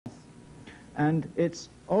and it's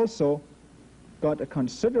also got a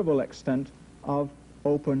considerable extent of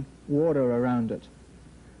open water around it,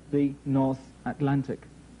 the North Atlantic.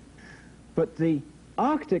 But the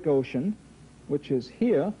Arctic Ocean, which is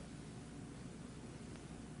here,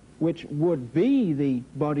 which would be the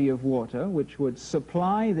body of water, which would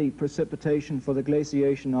supply the precipitation for the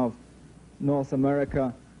glaciation of North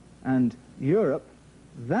America and Europe,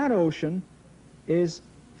 that ocean is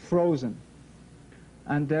frozen.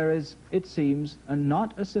 And there is, it seems,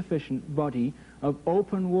 not a sufficient body of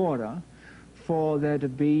open water for there to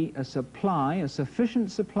be a supply, a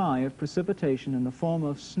sufficient supply of precipitation in the form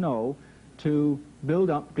of snow to build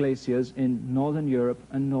up glaciers in northern Europe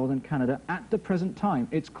and northern Canada at the present time.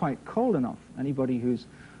 It's quite cold enough. Anybody who's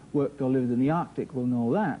worked or lived in the Arctic will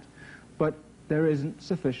know that. But there isn't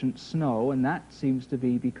sufficient snow, and that seems to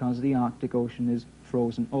be because the Arctic Ocean is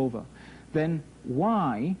frozen over. Then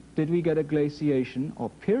why did we get a glaciation, or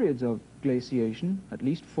periods of glaciation, at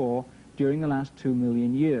least 4, during the last 2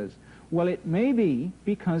 million years? Well, it may be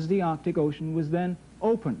because the Arctic Ocean was then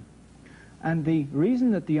open. And the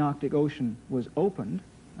reason that the Arctic Ocean was opened,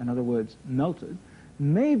 in other words, melted,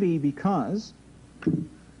 may be because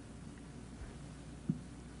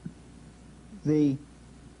the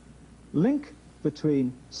link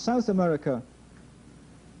between South America,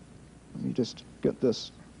 let me just get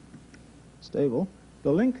this stable,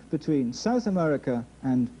 the link between South America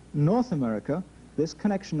and North America, this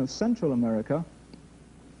connection of Central America,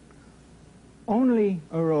 only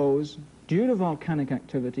arose due to volcanic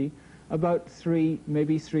activity about 3,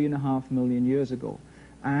 maybe 3.5 million years ago.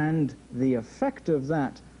 And the effect of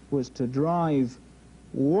that was to drive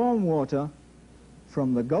warm water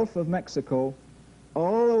from the Gulf of Mexico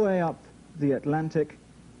all the way up the Atlantic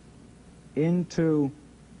into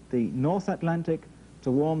the North Atlantic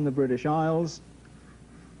to warm the British Isles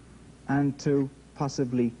and to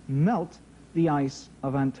possibly melt the ice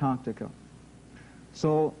of Antarctica.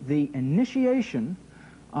 So the initiation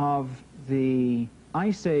of the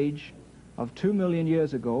ice age of 2 million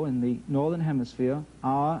years ago in the northern hemisphere,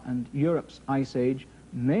 our and Europe's ice age,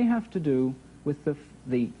 may have to do with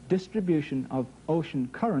the distribution of ocean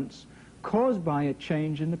currents caused by a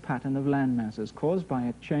change in the pattern of land masses, caused by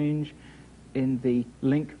a change in the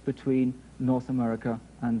link between North America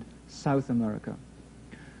and South America.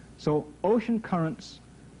 So ocean currents,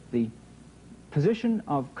 the position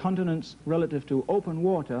of continents relative to open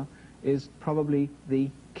water, is probably the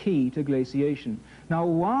key to glaciation. Now,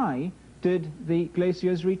 why did the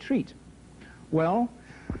glaciers retreat? Well,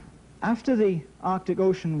 after the Arctic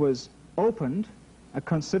Ocean was opened, a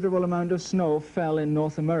considerable amount of snow fell in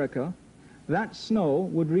North America. That snow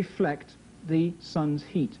would reflect the sun's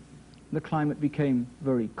heat. The climate became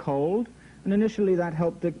very cold, and initially that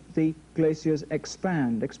helped the glaciers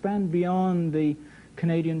expand beyond the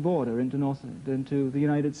Canadian border into the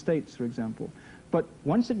United States, for example. But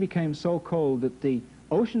once it became so cold that the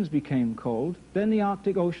oceans became cold, then the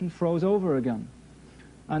Arctic Ocean froze over again.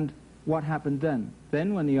 And what happened then?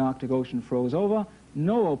 Then when the Arctic Ocean froze over,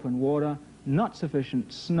 no open water, not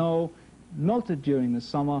sufficient snow, melted during the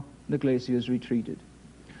summer, the glaciers retreated.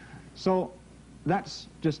 So that's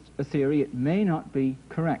just a theory. It may not be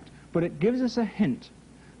correct, but it gives us a hint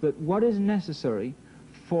that what is necessary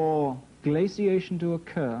for glaciation to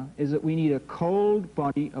occur is that we need a cold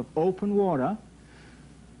body of open water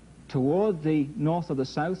toward the north or the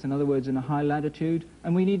south, in other words, in a high latitude,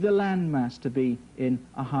 and we need the landmass to be in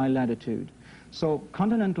a high latitude. So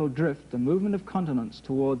continental drift, the movement of continents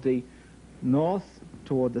toward the north,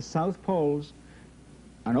 toward the south poles,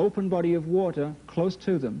 an open body of water close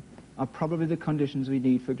to them, are probably the conditions we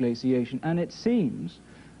need for glaciation. And it seems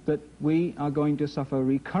that we are going to suffer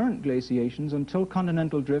recurrent glaciations until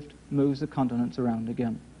continental drift moves the continents around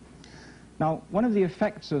again. Now, one of the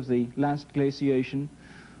effects of the last glaciation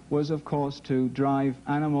was, of course, to drive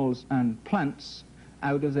animals and plants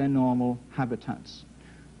out of their normal habitats.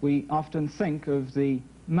 We often think of the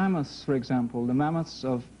mammoths, for example, the mammoths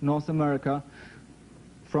of North America.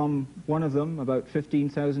 From one of them, about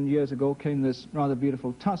 15,000 years ago, came this rather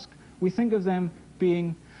beautiful tusk. We think of them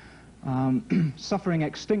being suffering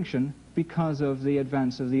extinction because of the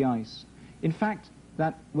advance of the ice. In fact,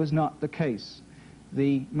 that was not the case.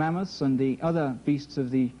 The mammoths and the other beasts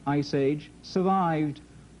of the Ice Age survived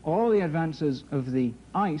all the advances of the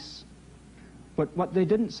ice, but what they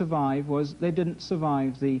didn't survive was they didn't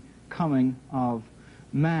survive the coming of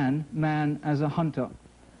man as a hunter.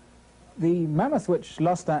 The mammoth which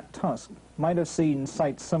lost that tusk might have seen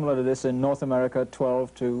sights similar to this in North America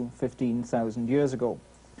 12 to 15,000 years ago.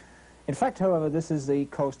 In fact, however, this is the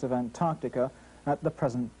coast of Antarctica at the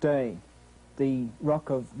present day. The rock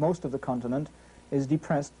of most of the continent is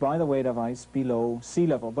depressed by the weight of ice below sea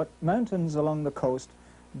level. But mountains along the coast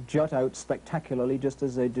jut out spectacularly, just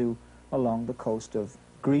as they do along the coast of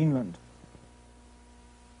Greenland.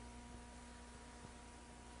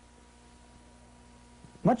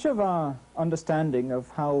 Much of our understanding of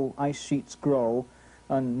how ice sheets grow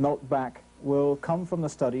and melt back will come from the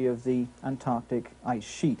study of the Antarctic ice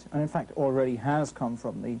sheet, and in fact already has come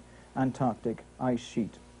from the Antarctic ice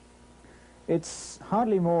sheet. It's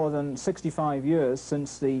hardly more than 65 years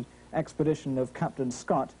since the expedition of Captain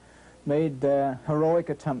Scott made their heroic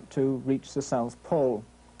attempt to reach the South Pole,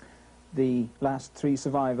 the last 3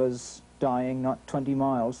 survivors dying not 20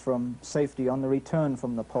 miles from safety on the return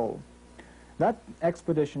from the pole. That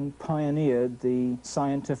expedition pioneered the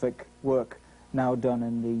scientific work now done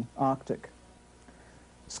in the Arctic.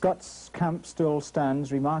 Scott's camp still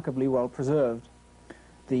stands remarkably well preserved.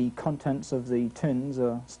 The contents of the tins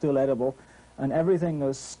are still edible, and everything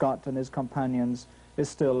as Scott and his companions is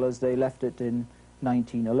still as they left it in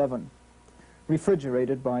 1911,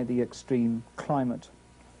 refrigerated by the extreme climate.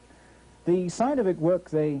 The scientific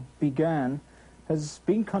work they began has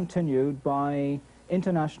been continued by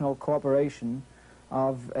international cooperation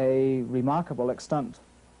of a remarkable extent.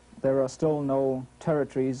 There are still no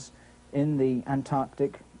territories in the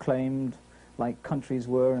Antarctic claimed like countries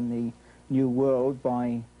were in the New World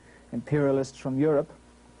by imperialists from Europe.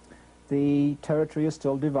 The territory is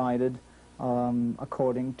still divided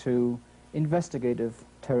according to investigative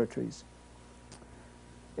territories.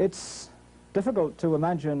 It's difficult to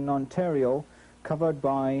imagine Ontario covered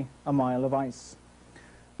by a mile of ice.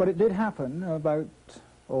 But it did happen about,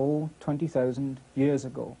 20,000 years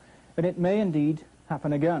ago. And it may indeed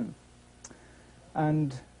happen again.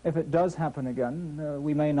 And if it does happen again,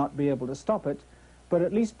 we may not be able to stop it, but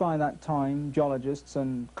at least by that time, geologists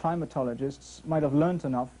and climatologists might have learnt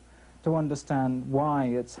enough to understand why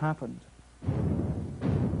it's happened.